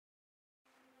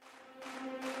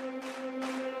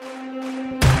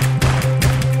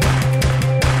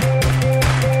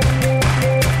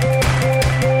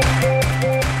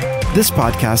This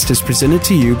podcast is presented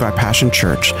to you by Passion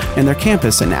Church and their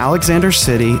campus in Alexander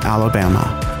City,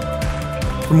 Alabama.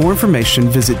 For more information,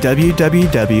 visit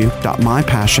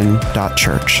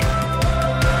www.mypassion.church.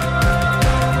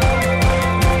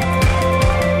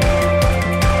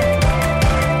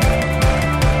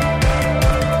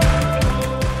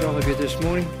 All of you this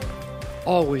morning,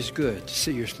 always good to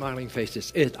see your smiling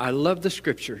faces. I love the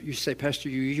scripture. You say, Pastor,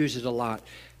 you use it a lot.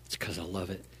 It's because I love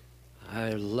it. I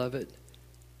love it.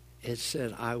 It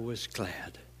said, I was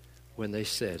glad when they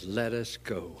said, let us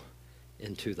go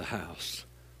into the house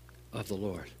of the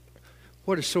Lord.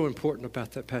 What is so important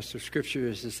about that passage of scripture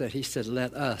is that he said,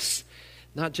 let us,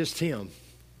 not just him.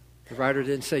 The writer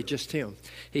didn't say just him.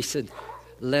 He said,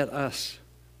 let us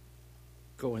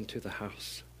go into the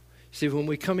house. See, when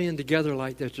we come in together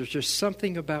like that, there's just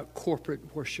something about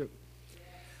corporate worship.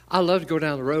 I love to go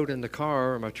down the road in the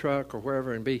car or my truck or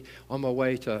wherever and be on my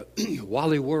way to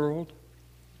Wally World.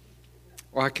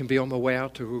 Or I can be on my way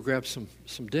out to go grab some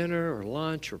dinner or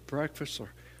lunch or breakfast or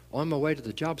on my way to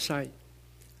the job site.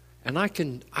 And I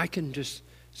can just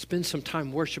spend some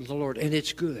time worshiping the Lord, and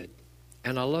it's good.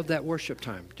 And I love that worship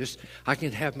time. I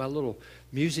can have my little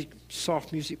music,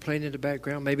 soft music playing in the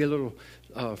background, maybe a little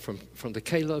from the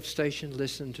K-Love station,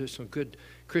 listen to some good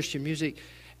Christian music.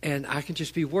 And I can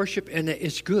just be worship, and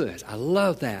it's good. I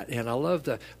love that, and I love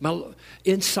my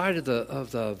inside of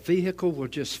the vehicle will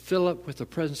just fill up with the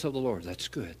presence of the Lord. That's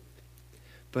good.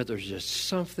 But there's just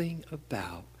something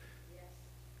about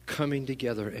coming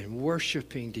together and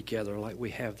worshiping together like we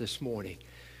have this morning.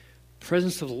 The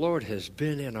presence of the Lord has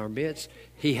been in our midst.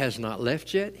 He has not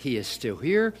left yet. He is still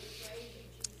here,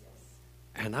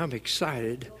 and I'm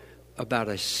excited about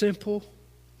a simple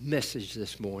message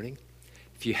this morning.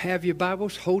 If you have your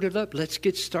Bibles, hold it up. Let's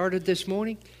get started this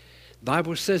morning. The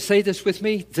Bible says, say this with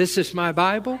me. This is my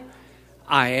Bible.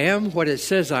 I am what it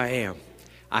says I am.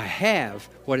 I have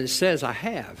what it says I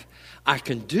have. I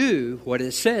can do what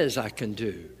it says I can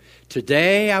do.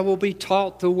 Today I will be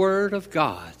taught the Word of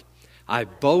God. I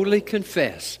boldly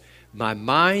confess. My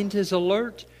mind is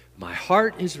alert. My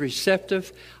heart is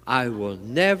receptive. I will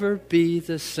never be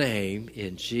the same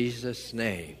in Jesus'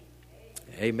 name.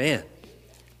 Amen.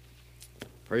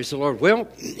 Praise the Lord. Well,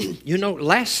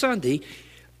 last Sunday,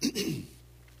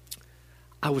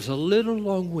 I was a little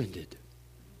long-winded.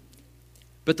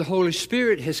 But the Holy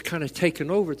Spirit has kind of taken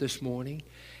over this morning.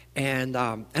 And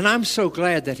I'm so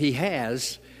glad that He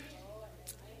has.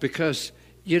 Because,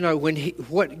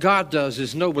 what God does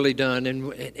is nobly done.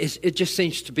 And it just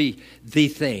seems to be the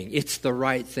thing. It's the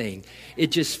right thing.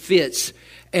 It just fits.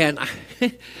 And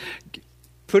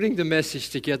putting the message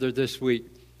together this week,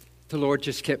 the Lord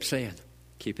just kept saying,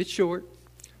 keep it short.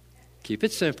 Keep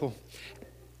it simple.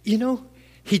 He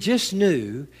just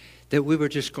knew that we were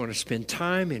just going to spend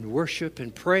time in worship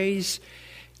and praise.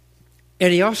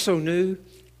 And He also knew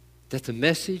that the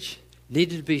message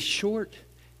needed to be short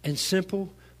and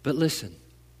simple. But listen,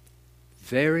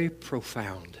 very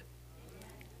profound.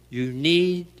 You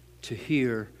need to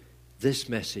hear this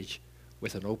message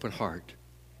with an open heart.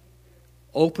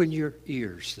 Open your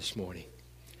ears this morning.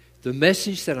 The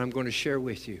message that I'm going to share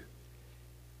with you,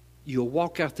 you'll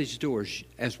walk out these doors,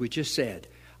 as we just said,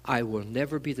 I will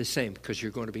never be the same because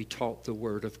you're going to be taught the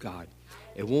Word of God.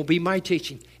 It won't be my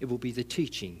teaching. It will be the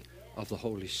teaching of the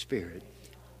Holy Spirit,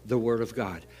 the Word of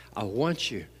God. I want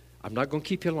you, I'm not going to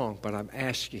keep you long, but I'm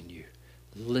asking you,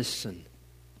 listen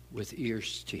with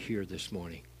ears to hear this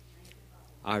morning.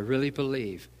 I really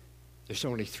believe there's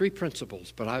only 3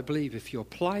 principles, but I believe if you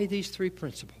apply these 3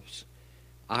 principles,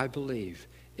 I believe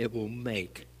it will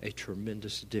make a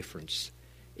tremendous difference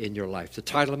in your life. The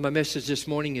title of my message this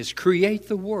morning is Create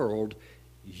the World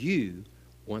You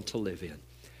Want to Live In.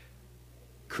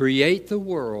 Create the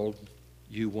world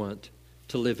you want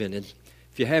to live in. And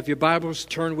if you have your Bibles,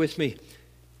 turn with me.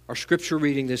 Our scripture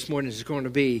reading this morning is going to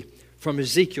be from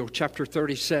Ezekiel chapter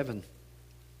 37.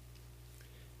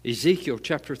 Ezekiel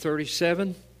chapter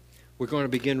 37, we're going to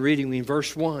begin reading in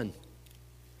verse 1.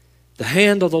 The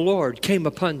hand of the Lord came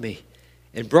upon me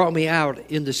and brought me out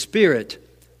in the spirit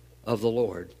of the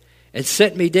Lord, and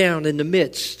set me down in the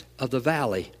midst of the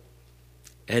valley,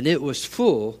 and it was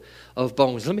full of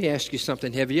bones. Let me ask you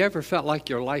something. Have you ever felt like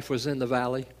your life was in the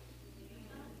valley?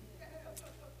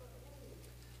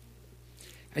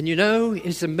 And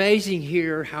it's amazing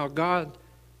here how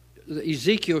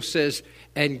Ezekiel says,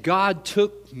 and God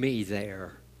took me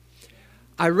there.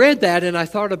 I read that and I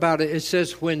thought about it. It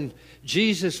says when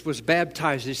Jesus was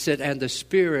baptized, it said, and the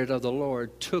Spirit of the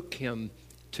Lord took him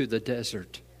to the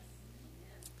desert.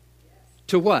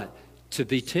 To what? To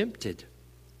be tempted.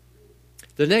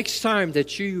 The next time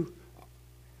that you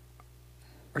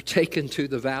are taken to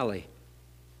the valley,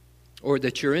 or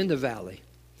that you're in the valley,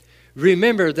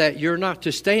 remember that you're not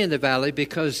to stay in the valley,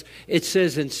 because it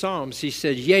says in Psalms, he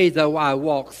said, yea, though I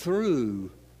walk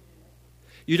through.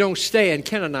 You don't stay and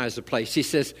canonize the place. He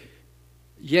says,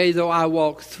 yea, though I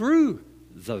walk through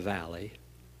the valley,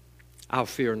 I'll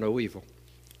fear no evil.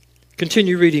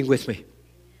 Continue reading with me.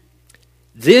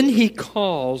 Then he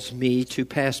calls me to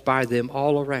pass by them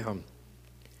all around.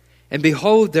 And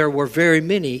behold, there were very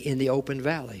many in the open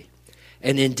valley.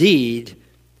 And indeed,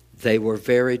 they were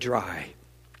very dry.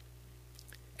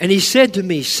 And he said to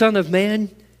me, Son of man,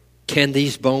 can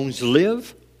these bones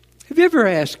live? Have you ever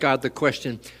asked God the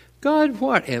question, God,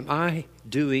 what am I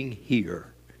doing here?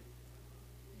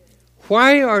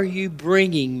 Why are you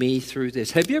bringing me through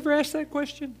this? Have you ever asked that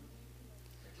question?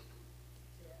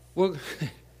 Well,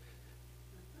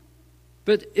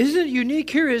 but isn't it unique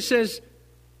here? It says,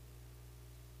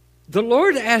 the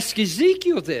Lord asked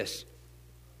Ezekiel this.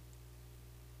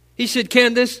 He said,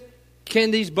 can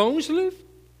these bones live?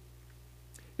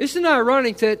 Isn't it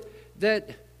ironic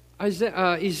that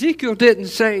Ezekiel didn't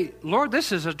say, Lord,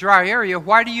 this is a dry area.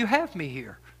 Why do you have me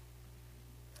here?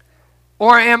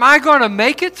 Or am I going to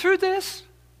make it through this?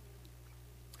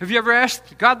 Have you ever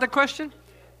asked God the question?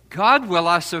 God, will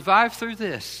I survive through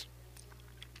this?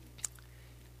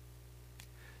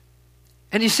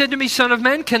 And he said to me, Son of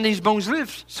man, can these bones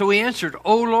live? So he answered,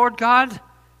 O Lord God,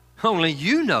 only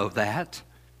you know that.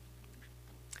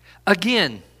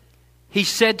 Again, he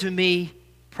said to me,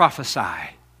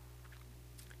 prophesy.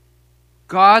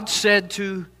 God said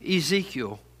to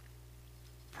Ezekiel,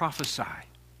 prophesy.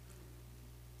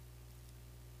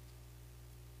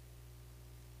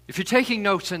 If you're taking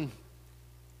notes, and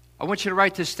I want you to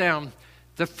write this down,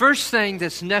 the first thing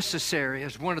that's necessary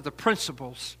as one of the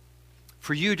principles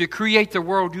for you to create the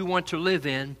world you want to live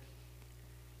in,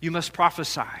 you must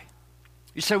prophesy.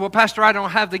 You say, well, Pastor, I don't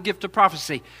have the gift of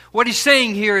prophecy. What he's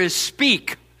saying here is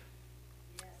speak.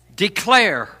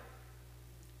 Declare.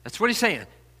 That's what he's saying.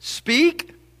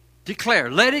 Speak, declare.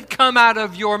 Let it come out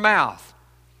of your mouth.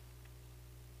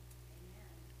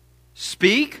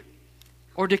 Speak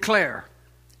or declare.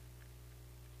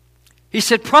 He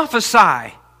said,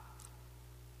 prophesy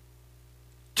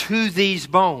to these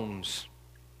bones.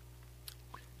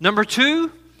 Number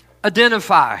 2,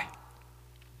 identify.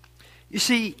 You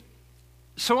see,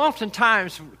 so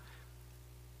oftentimes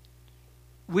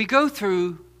we go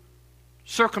through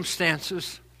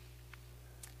circumstances.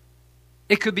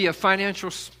 It could be a financial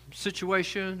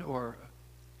situation, or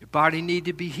your body need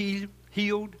to be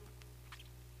healed.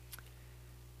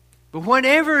 But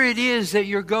whatever it is that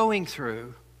you're going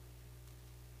through,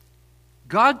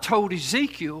 God told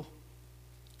Ezekiel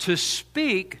to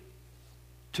speak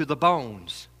to the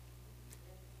bones.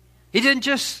 He didn't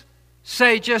just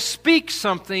say, just speak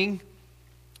something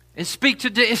and speak to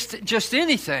just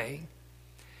anything.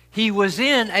 He was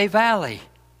in a valley.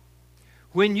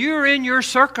 When you're in your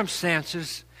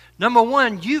circumstances, number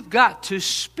 1, you've got to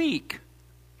speak.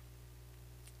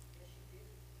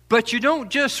 But you don't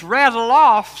just rattle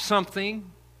off something.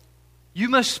 You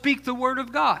must speak the Word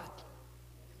of God.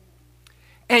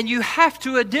 And you have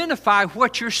to identify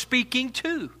what you're speaking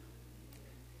to.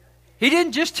 He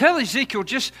didn't just tell Ezekiel,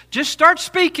 just start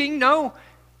speaking. No,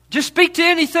 just speak to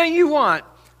anything you want.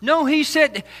 No, he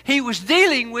said he was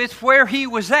dealing with where he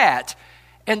was at.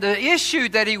 And the issue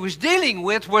that he was dealing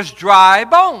with was dry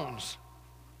bones.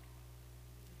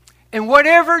 And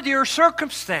whatever your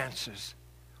circumstances,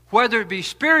 whether it be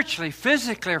spiritually,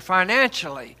 physically, or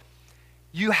financially,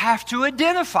 you have to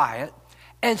identify it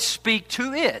and speak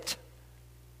to it.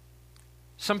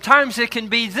 Sometimes it can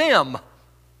be them.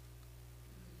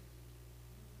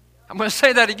 I'm going to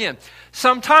say that again.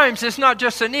 Sometimes it's not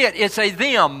just an it, it's a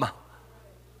them.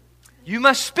 You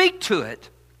must speak to it.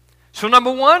 So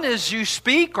number 1 is you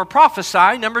speak or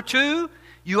prophesy. Number 2,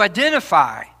 you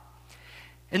identify.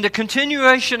 And the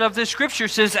continuation of this scripture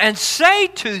says, and say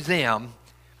to them,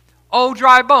 O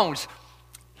dry bones.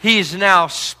 He is now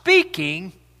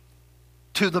speaking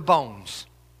to the bones.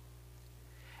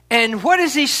 And what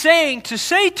is he saying to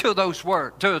say to those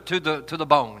words, to the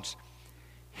bones?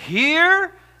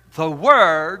 Hear the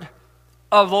word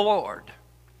of the Lord.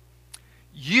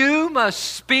 You must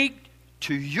speak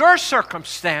to your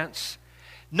circumstance,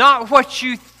 not what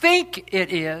you think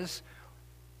it is.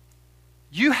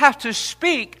 You have to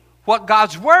speak what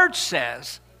God's word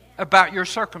says about your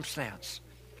circumstance.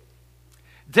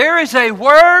 There is a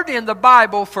word in the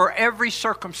Bible for every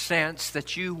circumstance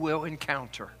that you will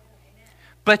encounter.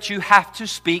 But you have to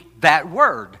speak that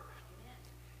word.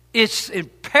 It's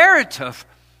imperative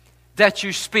that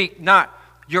you speak not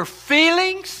your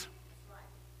feelings,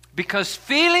 because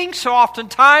feelings, so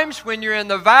oftentimes when you're in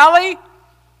the valley,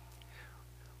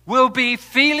 will be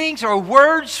feelings, or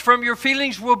words from your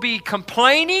feelings will be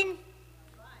complaining.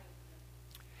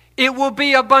 It will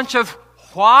be a bunch of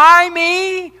why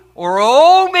me or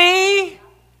oh me.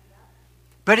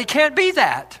 But it can't be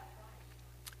that.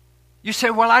 You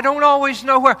say, well, I don't always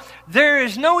know where. There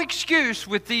is no excuse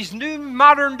with these new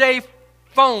modern day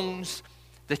phones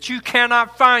that you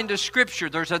cannot find a scripture.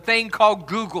 There's a thing called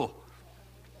Google.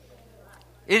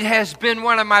 It has been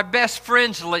one of my best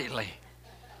friends lately.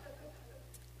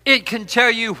 It can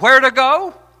tell you where to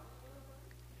go.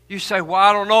 You say, well,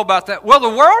 I don't know about that. Well, the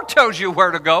world tells you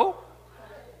where to go.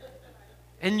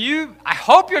 And I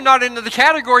hope you're not into the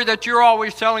category that you're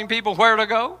always telling people where to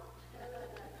go.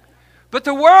 But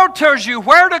the world tells you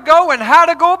where to go and how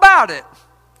to go about it.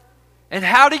 And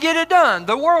how to get it done,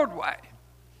 the world way.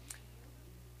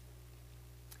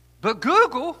 But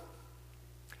Google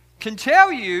can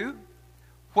tell you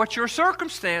what your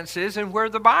circumstance is and where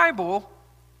the Bible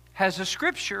has a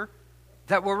scripture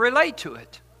that will relate to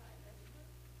it.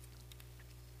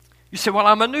 You say, well,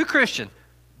 I'm a new Christian.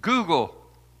 Google.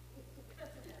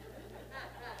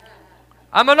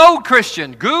 I'm an old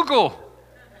Christian. Google.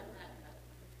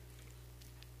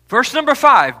 Verse number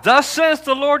 5. Thus says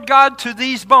the Lord God to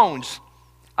these bones.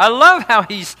 I love how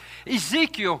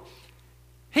Ezekiel,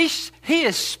 he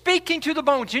is speaking to the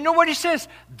bones. You know what he says?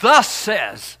 Thus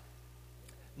says.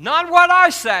 Not what I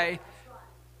say.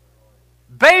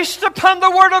 Based upon the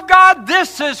word of God,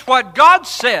 this is what God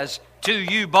says to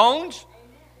you bones.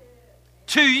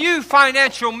 To you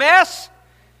financial mess.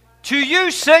 To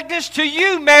you sickness. To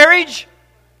you marriage.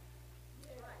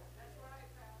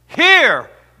 Hear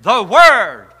the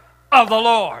word of the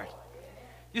Lord.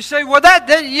 You say, well,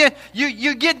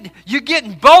 you're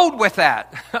getting bold with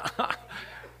that.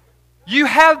 You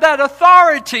have that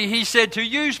authority, he said, to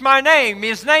use my name.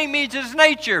 His name means his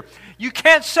nature. You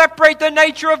can't separate the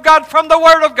nature of God from the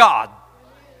word of God.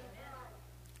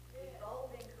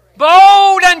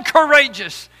 Bold and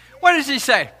courageous. What does he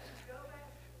say?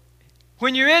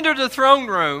 When you enter the throne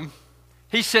room,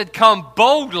 he said, come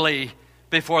boldly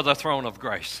before the throne of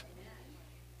grace.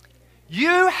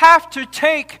 You have to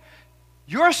take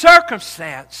your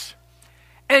circumstance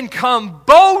and come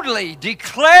boldly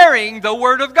declaring the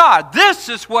word of God. This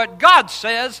is what God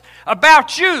says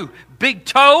about you, big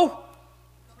toe.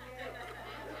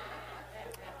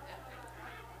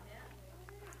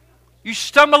 You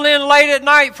stumble in late at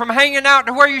night from hanging out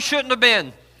to where you shouldn't have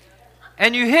been,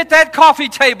 and you hit that coffee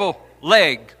table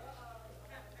leg.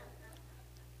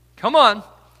 Come on.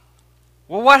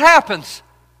 Well, what happens?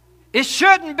 It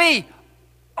shouldn't be,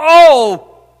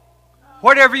 oh,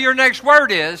 whatever your next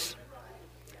word is.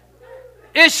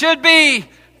 It should be,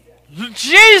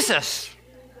 Jesus,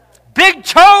 big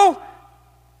toe,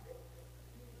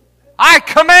 I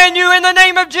command you in the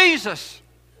name of Jesus.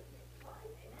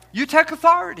 You take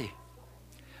authority.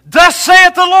 Thus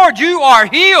saith the Lord, you are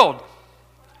healed.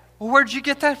 Well, where did you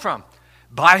get that from?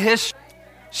 By his.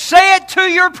 Say it to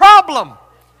your problem.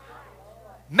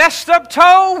 Messed up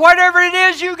toe, whatever it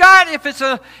is you got, if it's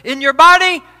in your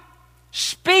body,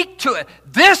 speak to it.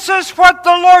 This is what the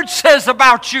Lord says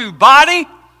about you, body.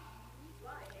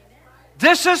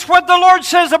 This is what the Lord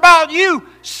says about you,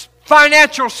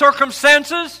 financial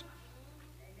circumstances.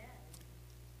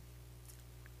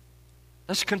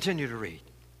 Let's continue to read.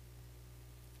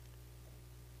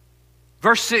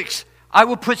 Verse 6, I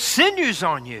will put sinews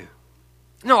on you.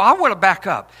 No, I want to back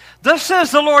up. Thus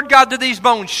says the Lord God to these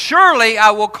bones, surely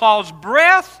I will cause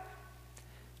breath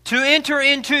to enter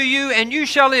into you, and you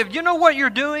shall live. You know what you're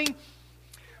doing?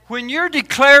 When you're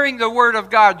declaring the word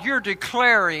of God, you're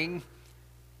declaring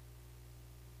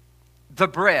the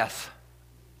breath.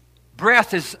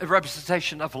 Breath is a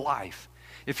representation of life.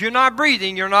 If you're not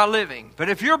breathing, you're not living. But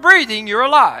if you're breathing, you're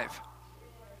alive.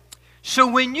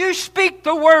 So when you speak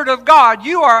the word of God,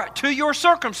 you are, to your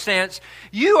circumstance,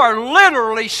 you are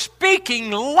literally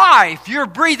speaking life. You're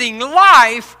breathing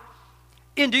life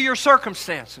into your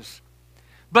circumstances.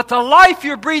 But the life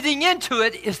you're breathing into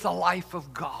it is the life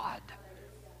of God.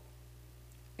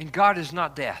 And God is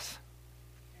not death.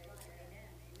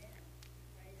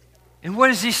 And what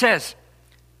does he says?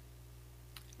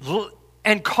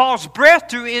 And cause breath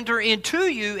to enter into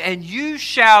you, and you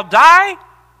shall die?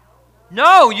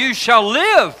 No, you shall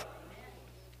live.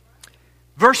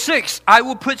 Verse 6, I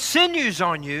will put sinews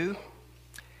on you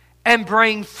and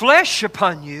bring flesh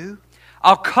upon you.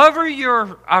 I'll cover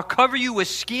you with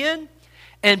skin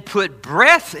and put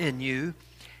breath in you,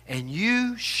 and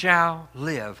you shall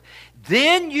live.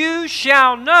 Then you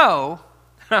shall know,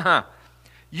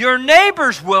 your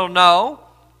neighbors will know,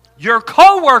 your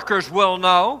co-workers will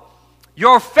know,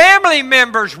 your family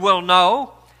members will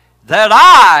know that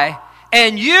I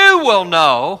and you will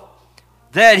know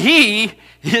that He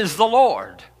is the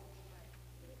Lord.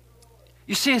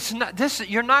 You see, it's not this.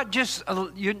 You're not just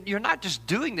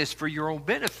doing this for your own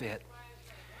benefit.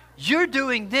 You're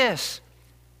doing this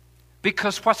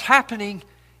because what's happening,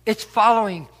 it's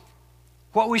following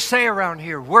what we say around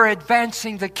here. We're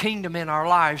advancing the kingdom in our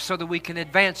lives so that we can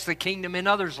advance the kingdom in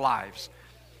others' lives.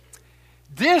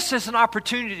 This is an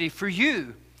opportunity for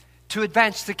you to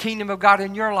advance the kingdom of God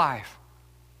in your life.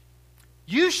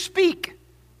 You speak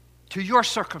to your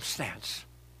circumstance.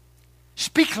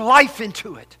 Speak life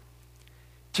into it.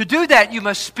 To do that, you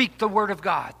must speak the Word of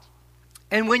God.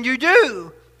 And when you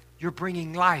do, you're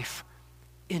bringing life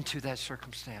into that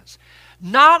circumstance.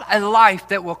 Not a life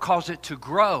that will cause it to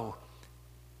grow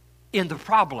in the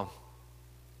problem,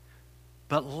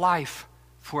 but life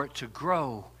for it to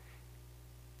grow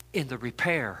in the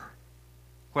repair,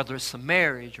 whether it's a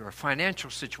marriage or a financial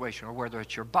situation or whether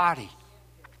it's your body.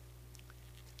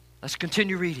 Let's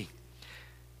continue reading.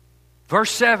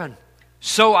 Verse 7,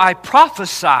 so I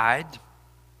prophesied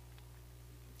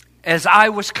as I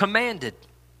was commanded.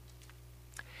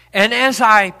 And as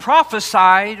I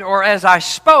prophesied, or as I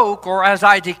spoke, or as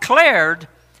I declared,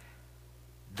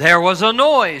 there was a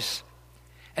noise.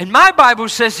 And my Bible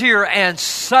says here, and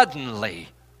suddenly.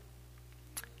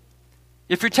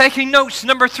 If you're taking notes,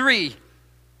 number 3,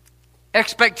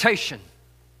 expectation.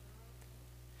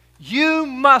 You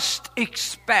must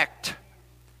expect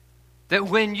that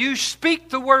when you speak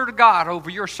the Word of God over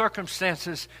your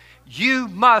circumstances, you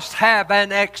must have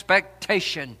an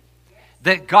expectation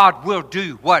that God will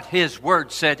do what His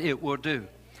Word said it will do.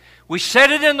 We said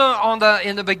it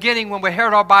in the beginning when we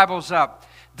held our Bibles up.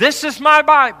 This is my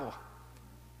Bible.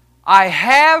 I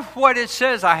have what it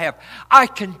says I have. I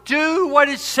can do what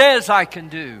it says I can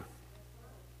do.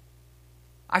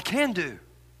 I can do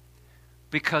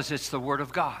because it's the Word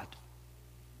of God.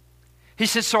 He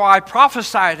said, so I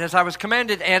prophesied as I was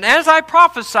commanded, and as I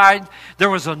prophesied, there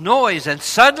was a noise, and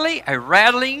suddenly a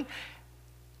rattling,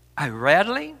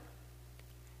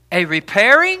 a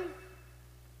repairing,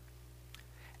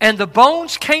 and the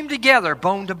bones came together,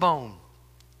 bone to bone.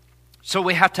 So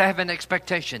we have to have an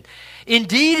expectation.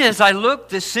 Indeed, as I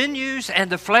looked, the sinews and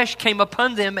the flesh came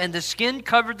upon them, and the skin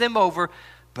covered them over,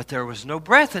 but there was no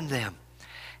breath in them.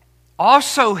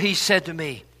 Also, he said to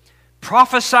me,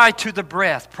 prophesy to the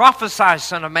breath. Prophesy,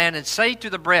 son of man, and say to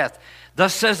the breath,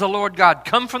 thus says the Lord God,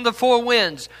 come from the four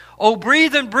winds. O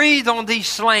breathe and breathe on these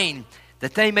slain,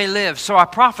 that they may live. So I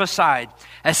prophesied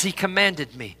as he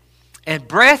commanded me. And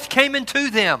breath came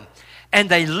into them, and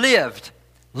they lived.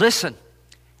 Listen.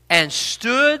 And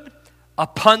stood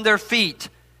upon their feet,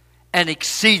 an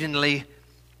exceedingly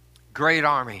great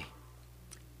army.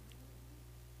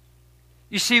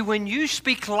 You see, when you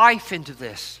speak life into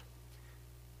this,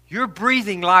 you're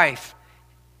breathing life.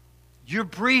 You're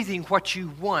breathing what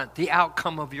you want, the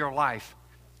outcome of your life.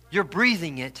 You're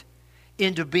breathing it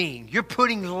into being. You're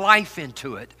putting life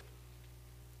into it.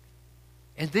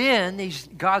 And then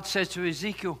God says to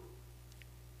Ezekiel,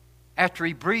 after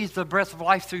he breathed the breath of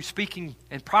life through speaking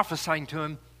and prophesying to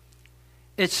him,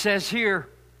 it says here,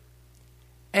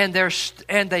 and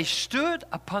they stood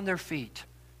upon their feet.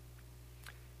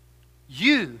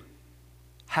 You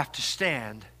have to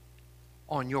stand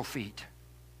on your feet.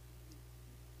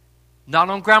 Not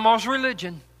on grandma's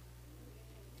religion.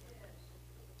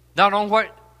 Not on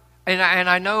what, and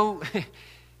I know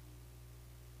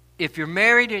if you're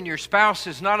married and your spouse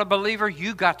is not a believer,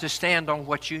 you got to stand on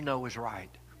what you know is right.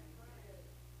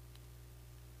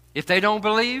 If they don't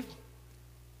believe,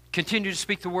 continue to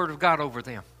speak the Word of God over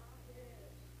them.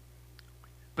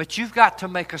 But you've got to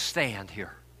make a stand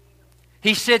here.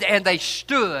 He said, and they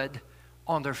stood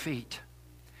on their feet.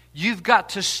 You've got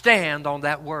to stand on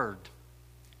that Word.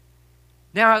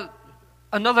 Now,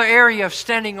 another area of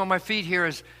standing on my feet here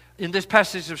is in this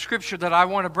passage of Scripture that I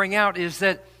want to bring out is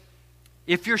that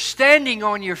if you're standing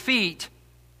on your feet,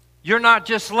 you're not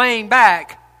just laying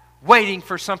back waiting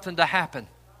for something to happen.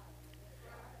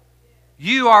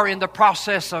 You are in the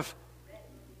process of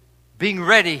being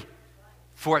ready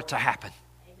for it to happen.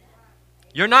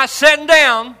 You're not sitting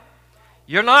down.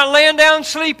 You're not laying down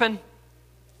sleeping.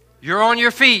 You're on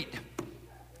your feet.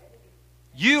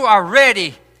 You are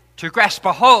ready to grasp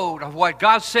a hold of what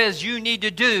God says you need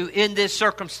to do in this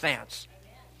circumstance.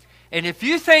 And if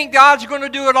you think God's going to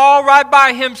do it all right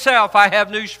by Himself, I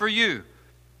have news for you.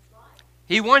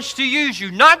 He wants to use you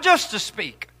not just to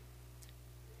speak,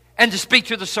 and to speak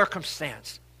to the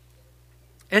circumstance.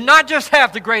 And not just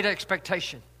have the great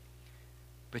expectation.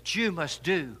 But you must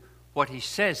do what He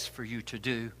says for you to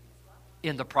do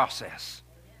in the process.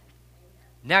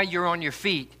 Now you're on your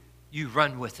feet. You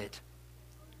run with it.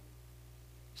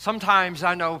 Sometimes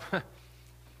I know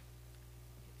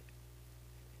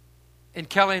in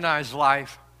Kelly and I's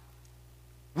life,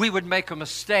 we would make a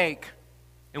mistake,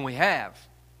 and we have.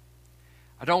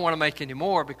 I don't want to make any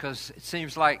more because it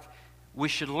seems like we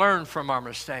should learn from our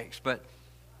mistakes. But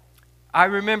I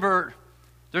remember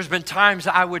there's been times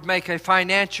I would make a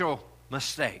financial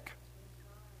mistake.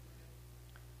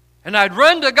 And I'd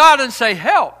run to God and say,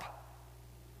 help.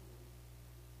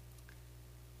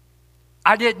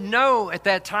 I didn't know at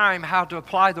that time how to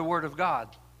apply the Word of God.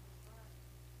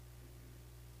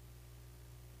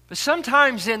 But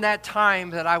sometimes in that time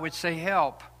that I would say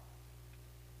help,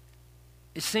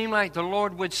 it seemed like the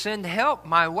Lord would send help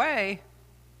my way,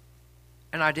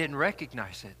 and I didn't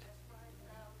recognize it.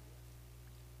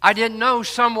 I didn't know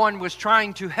someone was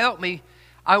trying to help me.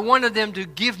 I wanted them to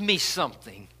give me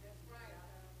something.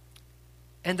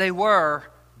 And they were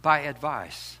by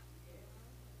advice.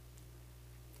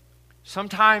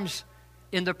 Sometimes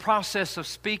in the process of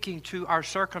speaking to our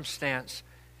circumstance,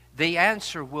 the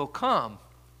answer will come,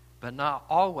 but not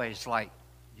always like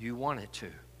you want it to.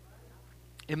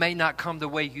 It may not come the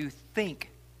way you think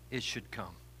it should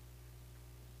come.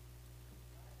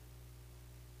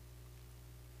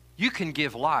 You can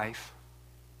give life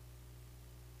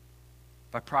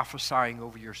by prophesying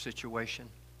over your situation.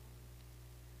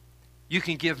 You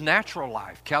can give natural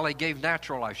life. Kelly gave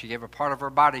natural life. She gave a part of her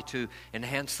body to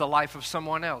enhance the life of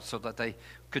someone else so that they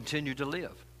continue to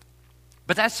live.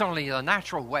 But that's only a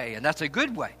natural way, and that's a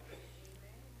good way.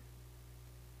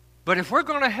 But if we're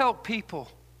going to help people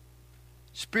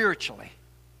spiritually,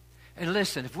 and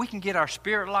listen, if we can get our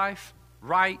spirit life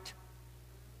right,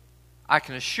 I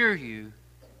can assure you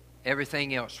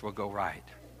everything else will go right.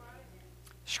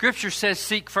 Scripture says,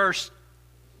 seek first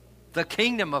the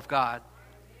kingdom of God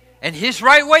and His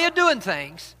right way of doing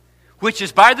things, which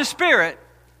is by the Spirit.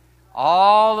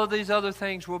 All of these other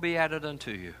things will be added unto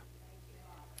you.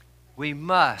 We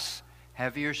must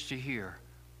have ears to hear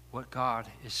what God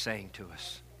is saying to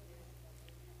us.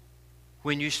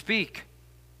 When you speak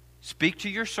to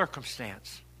your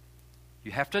circumstance.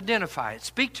 You have to identify it.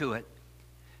 Speak to it.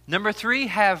 Number 3,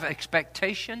 have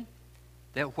expectation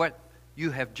that what you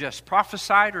have just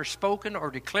prophesied or spoken or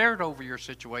declared over your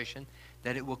situation,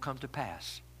 that it will come to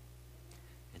pass.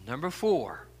 And number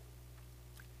 4,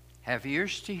 have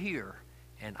ears to hear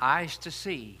and eyes to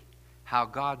see how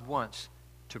God wants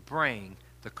to bring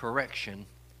the correction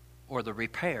or the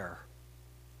repair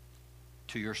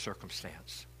to your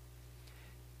circumstance.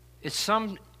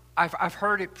 I've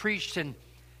heard it preached, and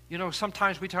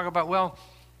sometimes we talk about, well,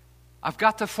 I've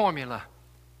got the formula.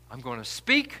 I'm going to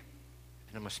speak,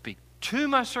 and I'm going to speak to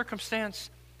my circumstance.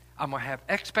 I'm going to have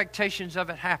expectations of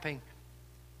it happening.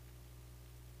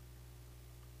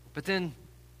 But then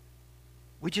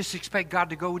we just expect God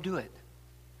to go do it.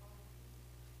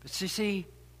 But see,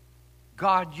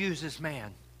 God uses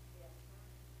man.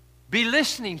 Be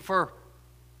listening for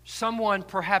someone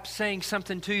perhaps saying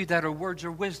something to you that are words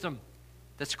of wisdom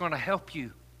that's going to help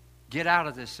you get out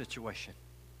of this situation.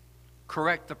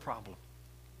 Correct the problem.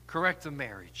 Correct the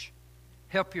marriage.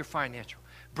 Help your financial.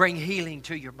 Bring healing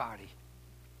to your body.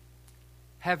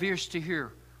 Have ears to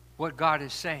hear what God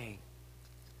is saying.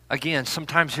 Again,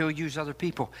 sometimes He'll use other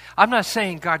people. I'm not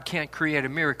saying God can't create a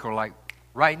miracle like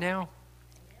right now.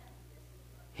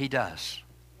 He does.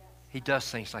 He does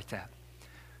things like that.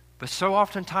 But so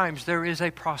oftentimes there is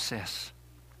a process.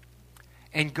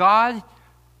 And God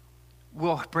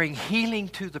will bring healing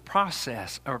to the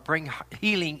process, or bring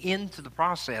healing into the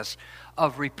process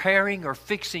of repairing or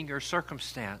fixing your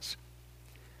circumstance.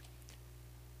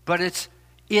 But it's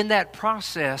in that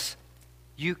process,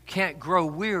 you can't grow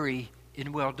weary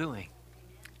in well-doing.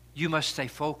 You must stay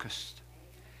focused.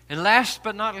 And last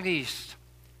but not least,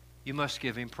 you must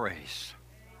give Him praise.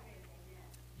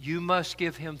 You must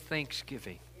give Him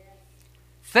thanksgiving.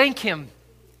 Thank Him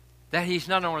that He's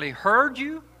not only heard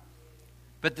you,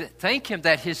 but thank Him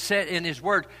that He's said in His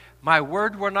Word, my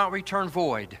word will not return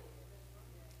void.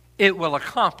 It will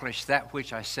accomplish that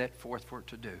which I set forth for it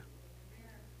to do.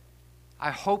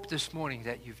 I hope this morning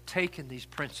that you've taken these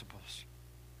principles.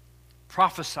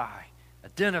 Prophesy,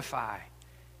 identify,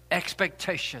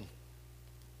 expectation,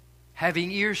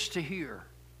 having ears to hear,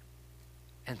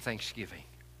 and thanksgiving.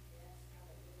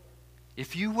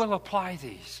 If you will apply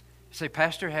these, say,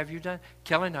 Pastor, have you done?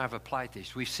 Kelly and I have applied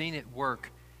these. We've seen it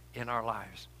work in our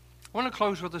lives. I want to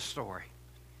close with a story.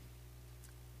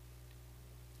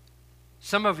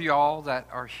 Some of y'all that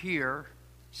are here,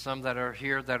 some that are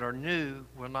here that are new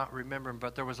will not remember,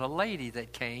 but there was a lady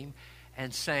that came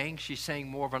and sang. She sang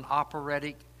more of an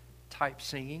operatic type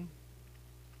singing.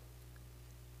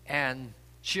 And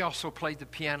she also played the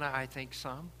piano, I think,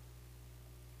 some.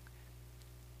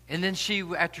 And then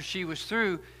after she was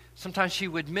through, sometimes she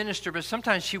would minister, but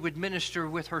sometimes she would minister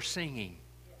with her singing.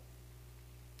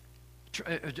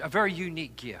 A very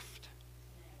unique gift.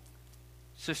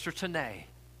 Sister Tanae.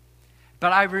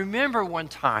 But I remember one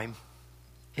time,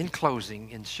 in closing,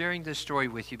 in sharing this story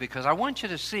with you, because I want you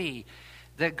to see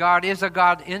that God is a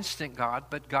God, instant God,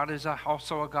 but God is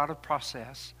also a God of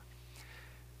process.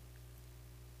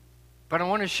 But I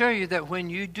want to show you that when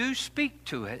you do speak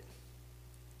to it,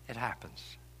 it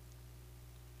happens.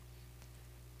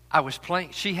 I was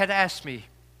playing, she had asked me,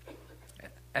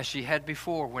 as she had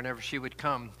before, whenever she would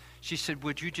come, she said,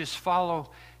 would you just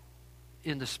follow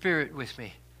in the Spirit with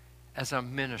me as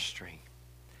I'm ministering?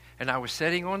 And I was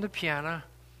sitting on the piano,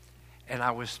 and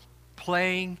I was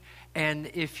playing,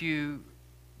 and if you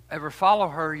ever follow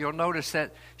her, you'll notice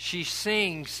that she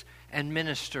sings and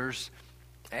ministers,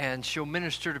 and she'll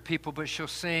minister to people, but she'll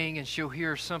sing, and she'll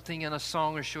hear something in a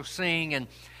song, or she'll sing,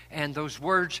 and those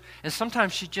words, and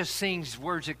sometimes she just sings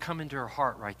words that come into her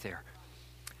heart right there.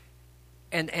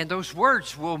 And those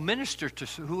words will minister to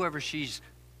whoever she's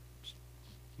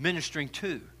ministering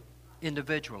to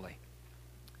individually.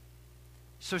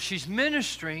 So she's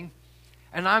ministering,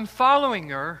 and I'm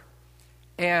following her,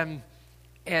 and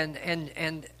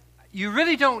you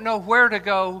really don't know where to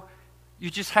go. You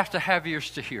just have to have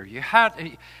ears to hear. You have,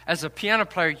 as a piano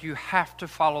player, you have to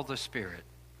follow the Spirit,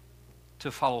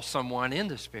 to follow someone in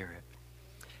the Spirit.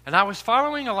 And I was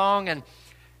following along, and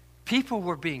people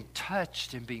were being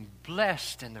touched and being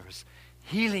blessed, and there was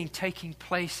healing taking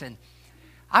place. And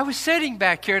I was sitting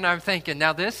back here, and I'm thinking,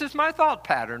 now this is my thought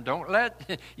pattern. Don't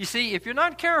let, you see, if you're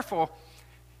not careful,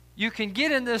 you can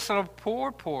get in this little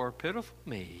poor, poor, pitiful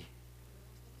me.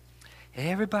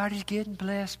 Everybody's getting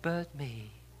blessed but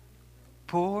me.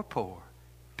 Poor, poor,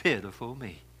 pitiful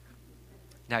me.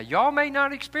 Now, y'all may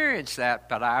not experience that,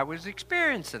 but I was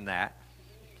experiencing that.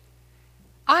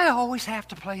 I always have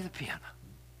to play the piano.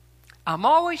 I'm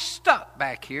always stuck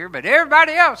back here, but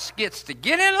everybody else gets to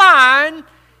get in line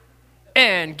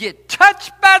and get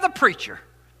touched by the preacher.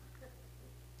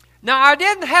 Now, I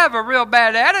didn't have a real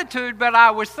bad attitude, but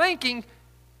I was thinking,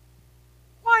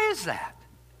 why is that?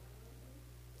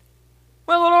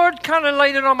 Well, the Lord kind of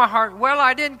laid it on my heart. Well,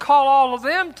 I didn't call all of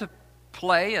them to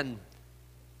play and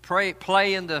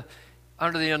play under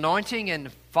the anointing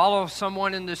and follow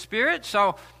someone in the Spirit.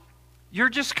 So you're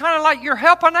just kind of like you're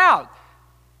helping out.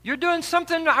 You're doing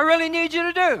something I really need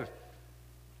you to do.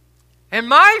 And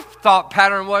my thought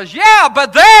pattern was, yeah,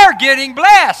 but they're getting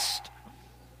blessed.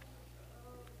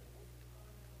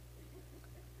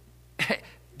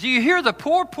 Do you hear the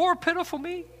poor, poor, pitiful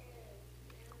me?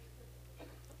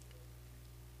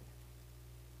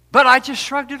 But I just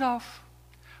shrugged it off.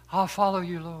 I'll follow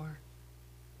you, Lord.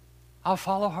 I'll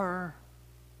follow her.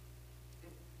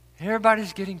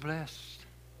 Everybody's getting blessed.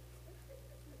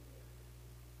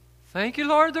 Thank you,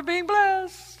 Lord, they're being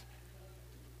blessed.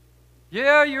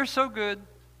 Yeah, you're so good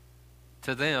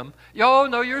to them. Oh,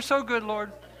 no, you're so good, Lord.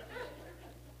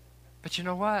 But you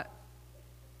know what?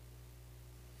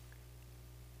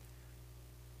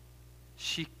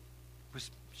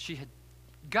 She had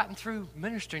gotten through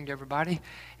ministering to everybody,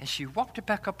 and she walked it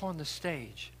back up on the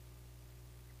stage.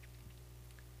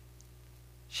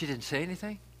 She didn't say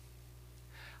anything.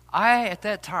 At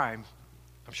that time,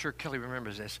 I'm sure Kelly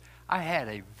remembers this, I had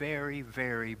a very,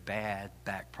 very bad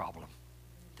back problem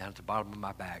down at the bottom of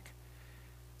my back.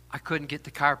 I couldn't get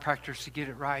the chiropractors to get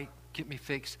it right, get me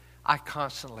fixed. I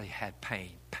constantly had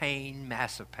pain,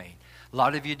 massive pain. A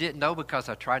lot of you didn't know because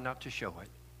I tried not to show it.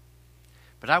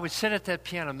 But I would sit at that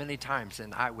piano many times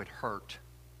and I would hurt.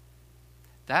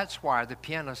 That's why the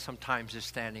piano sometimes is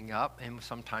standing up and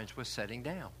sometimes was sitting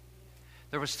down.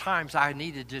 There was times I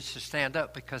needed just to stand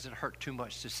up because it hurt too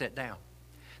much to sit down.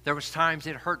 There was times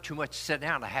it hurt too much to sit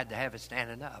down. I had to have it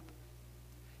standing up.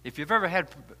 If you've ever had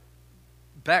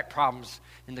back problems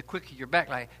in the quick of your back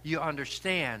line, you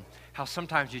understand how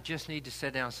sometimes you just need to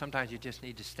sit down, sometimes you just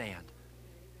need to stand.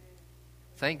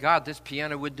 Thank God this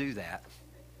piano would do that.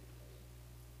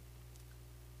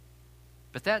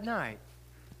 But that night,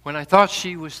 when I thought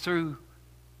she was through,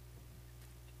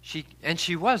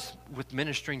 she was with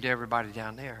ministering to everybody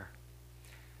down there.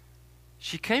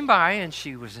 She came by and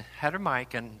she had her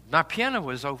mic, and my piano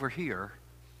was over here.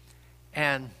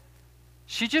 And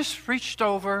she just reached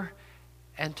over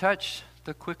and touched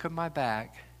the quick of my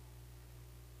back.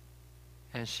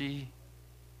 And she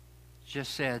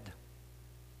just said,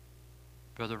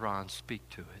 Brother Ron, speak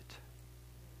to it.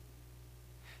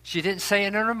 She didn't say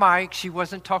it on her mic. She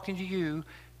wasn't talking to you.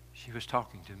 She was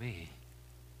talking to me,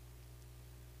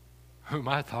 whom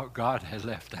I thought God had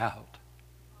left out.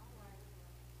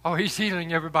 Oh, he's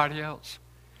healing everybody else.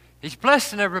 He's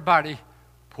blessing everybody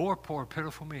Poor, poor,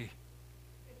 pitiful me.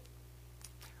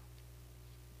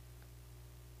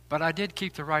 But I did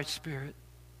keep the right spirit.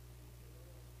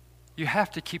 You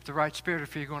have to keep the right spirit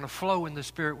if you're going to flow in the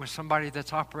Spirit with somebody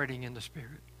that's operating in the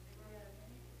Spirit.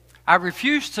 I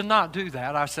refused to not do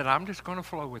that. I said, I'm just going to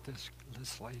flow with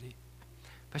this lady.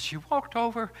 But she walked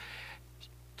over,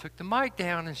 took the mic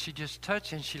down, and she just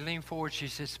touched, and she leaned forward. She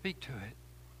said, speak to it.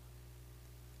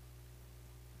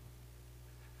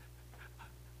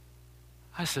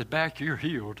 I said, back, you're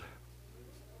healed.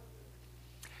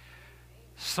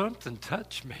 Something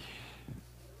touched me.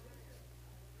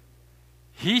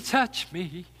 He touched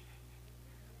me.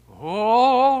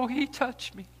 Oh, he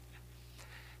touched me.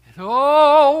 And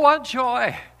oh, what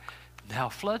joy now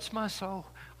floods my soul.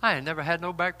 I ain't never had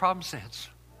no back problem since.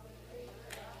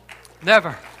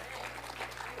 Never.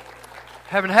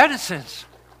 Haven't had it since.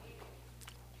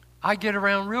 I get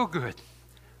around real good.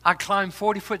 I climb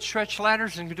 40-foot stretch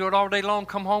ladders and do it all day long,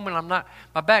 come home, and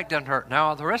my back doesn't hurt.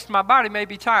 Now, the rest of my body may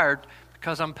be tired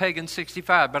because I'm pegging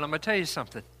 65, but I'm going to tell you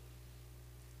something.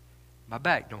 My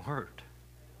back don't hurt.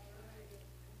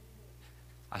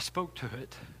 I spoke to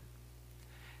it.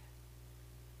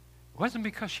 It wasn't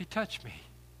because she touched me.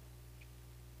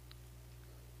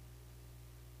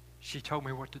 She told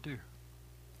me what to do.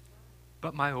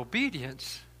 But my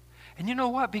obedience, and you know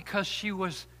what? Because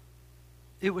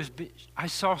I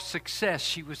saw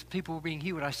success. People were being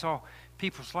healed. I saw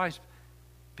people's lives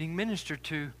being ministered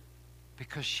to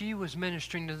because she was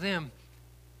ministering to them.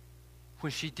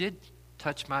 When she did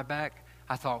touch my back,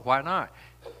 I thought, why not?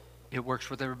 It works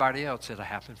with everybody else. It'll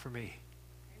happen for me.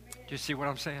 Amen. Do you see what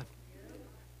I'm saying?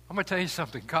 I'm going to tell you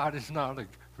something. God is not a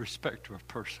respecter of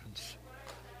persons.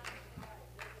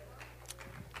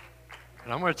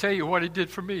 And I'm going to tell you what he did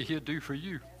for me, he'll do for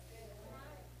you.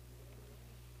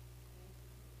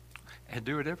 And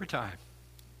do it every time.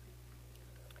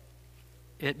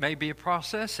 It may be a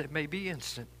process. It may be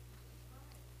instant.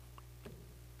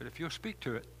 But if you'll speak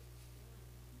to it,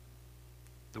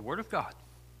 the Word of God,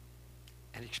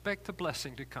 and expect the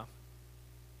blessing to come,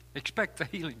 expect the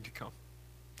healing to come,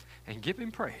 and give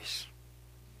him praise.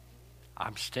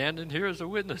 I'm standing here as a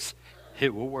witness.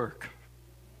 It will work.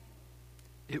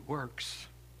 It works.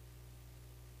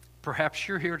 Perhaps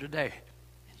you're here today,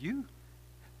 and you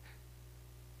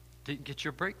didn't get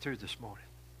your breakthrough this morning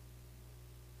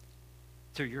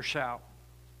through your shout,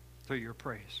 through your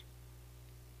praise.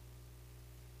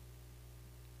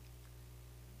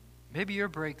 Maybe your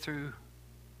breakthrough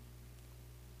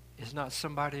is not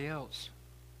somebody else.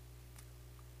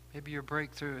 Maybe your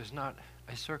breakthrough is not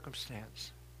a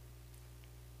circumstance.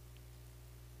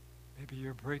 Maybe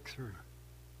your breakthrough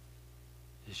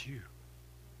is you. You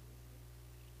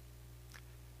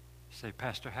say,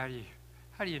 Pastor, how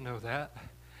do you know that?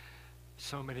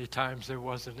 So many times there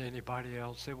wasn't anybody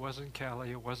else. It wasn't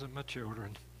Callie. It wasn't my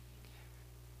children.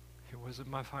 It wasn't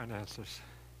my finances.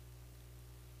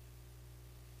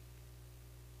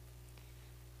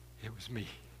 It was me.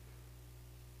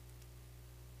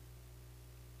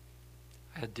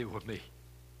 I had to deal with me.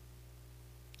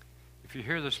 If you're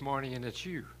here this morning and it's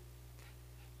you,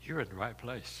 you're in the right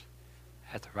place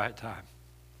at the right time.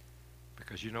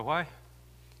 Because you know why?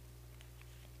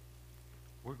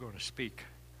 We're going to speak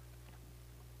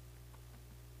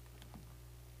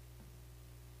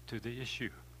to the issue.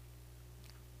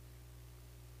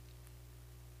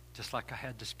 Just like I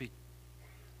had to speak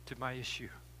to my issue.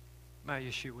 My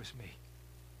issue was me.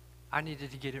 I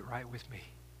needed to get it right with me.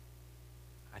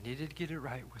 I needed to get it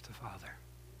right with the Father.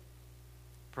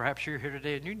 Perhaps you're here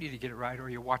today and you need to get it right, or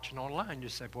you're watching online. You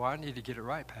say, boy, I need to get it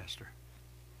right, Pastor.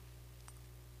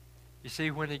 You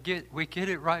see, when we get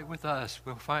it right with us,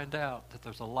 we'll find out that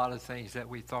there's a lot of things that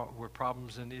we thought were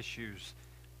problems and issues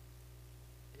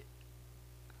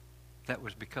that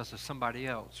was because of somebody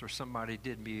else or somebody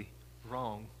did me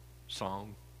wrong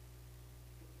song.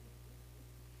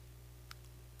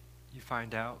 You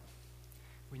find out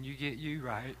when you get you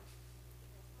right,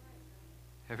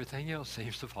 everything else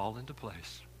seems to fall into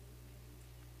place.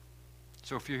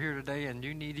 So if you're here today and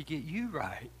you need to get you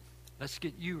right, let's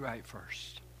get you right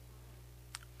first.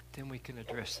 Then we can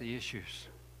address the issues.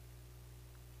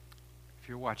 If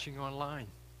you're watching online,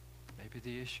 maybe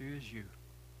the issue is you.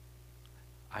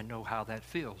 I know how that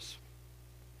feels.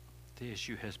 The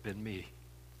issue has been me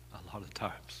a lot of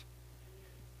times.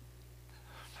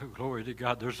 Glory to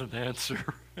God, there's an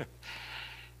answer.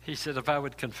 He said if I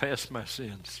would confess my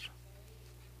sins,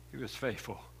 he was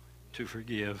faithful to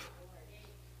forgive.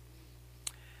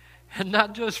 And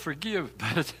not just forgive,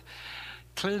 but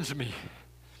cleanse me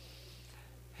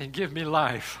and give me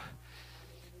life,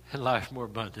 and life more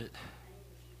abundant.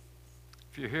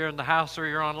 If you're here in the house or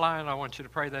you're online, I want you to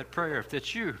pray that prayer. If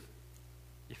that's you,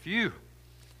 if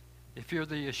you're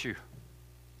the issue,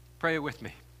 pray it with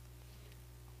me.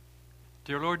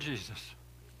 Dear Lord Jesus,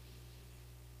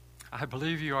 I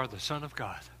believe you are the Son of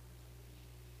God.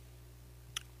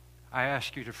 I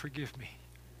ask you to forgive me.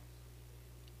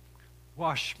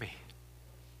 Wash me.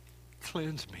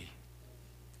 Cleanse me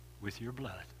with your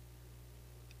blood.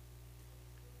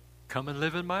 Come and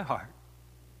live in my heart.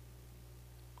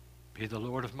 Be the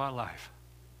Lord of my life.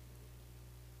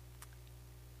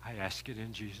 I ask it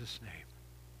in Jesus' name.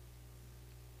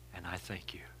 And I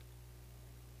thank you.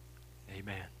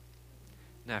 Amen.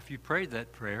 Now, if you prayed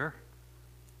that prayer,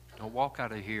 don't walk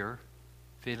out of here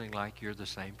feeling like you're the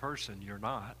same person. You're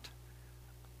not.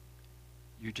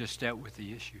 You just dealt with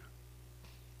the issue.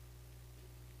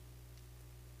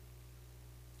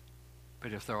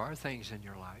 But if there are things in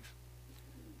your life,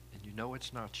 and you know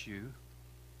it's not you,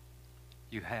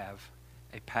 you have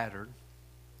a pattern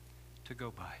to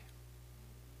go by.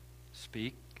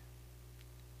 Speak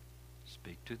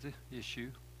to the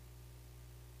issue.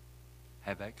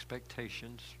 Have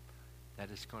expectations that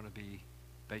it's going to be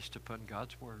based upon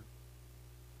God's word.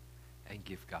 And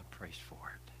give God praise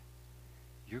for it.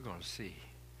 You're going to see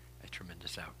a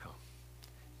tremendous outcome.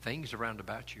 Things around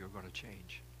about you are going to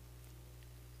change.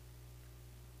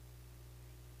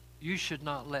 You should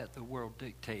not let the world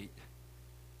dictate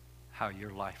how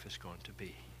your life is going to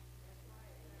be.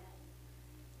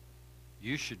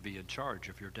 You should be in charge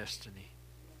of your destiny.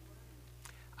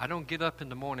 I don't get up in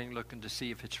the morning looking to see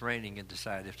if it's raining and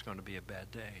decide if it's going to be a bad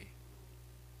day.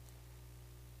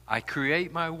 I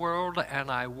create my world and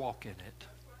I walk in it.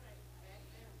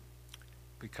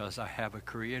 Because I have a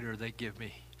creator that gives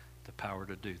me the power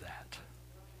to do that.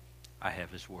 I have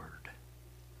his word.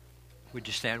 Would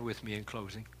you stand with me in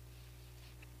closing?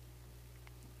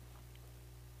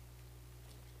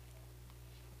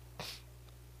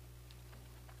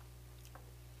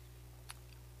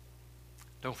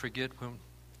 Don't forget,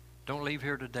 don't leave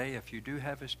here today if you do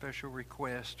have a special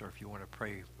request or if you want to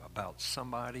pray about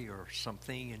somebody or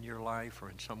something in your life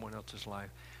or in someone else's life.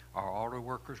 Our altar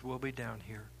workers will be down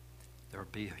here. They'll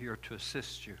be here to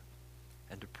assist you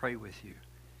and to pray with you.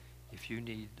 If you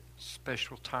need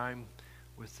special time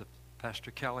with Pastor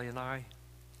Kelly and I,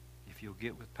 if you'll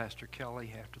get with Pastor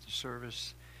Kelly after the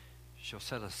service, she'll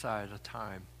set aside a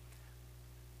time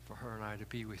for her and I to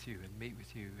be with you and meet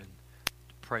with you and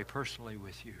pray personally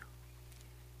with you.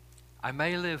 I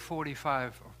may live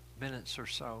 45 minutes or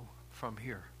so from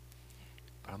here,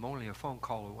 but I'm only a phone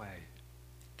call away.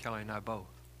 Kelly and I both.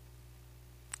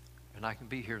 And I can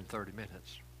be here in 30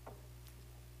 minutes.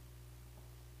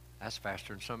 That's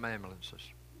faster than some ambulances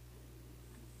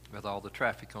with all the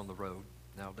traffic on the road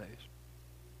nowadays.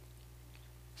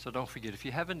 So don't forget, if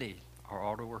you have a need, our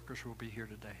altar workers will be here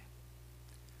today.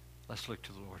 Let's look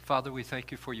to the Lord. Father, we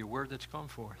thank you for your word that's gone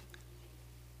forth.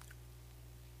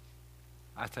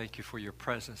 I thank you for your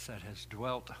presence that has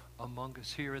dwelt among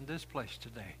us here in this place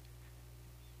today.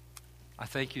 I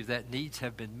thank you that needs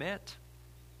have been met,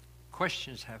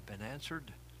 questions have been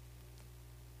answered,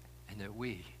 and that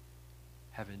we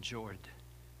have enjoyed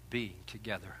being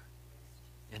together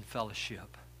in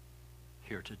fellowship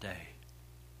here today.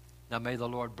 Now may the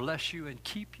Lord bless you and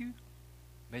keep you.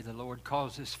 May the Lord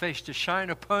cause his face to shine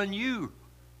upon you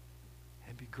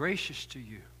and be gracious to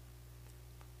you.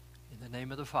 In the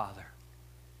name of the Father,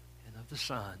 and of the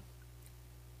Son,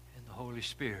 and the Holy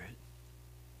Spirit.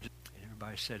 And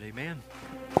everybody said amen.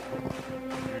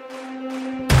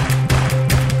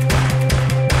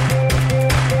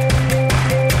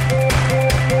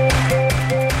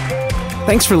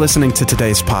 Thanks for listening to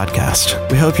today's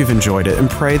podcast. We hope you've enjoyed it and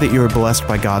pray that you are blessed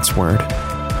by God's Word.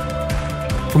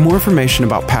 For more information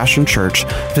about Passion Church,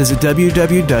 visit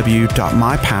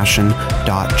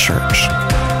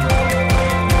www.mypassion.church.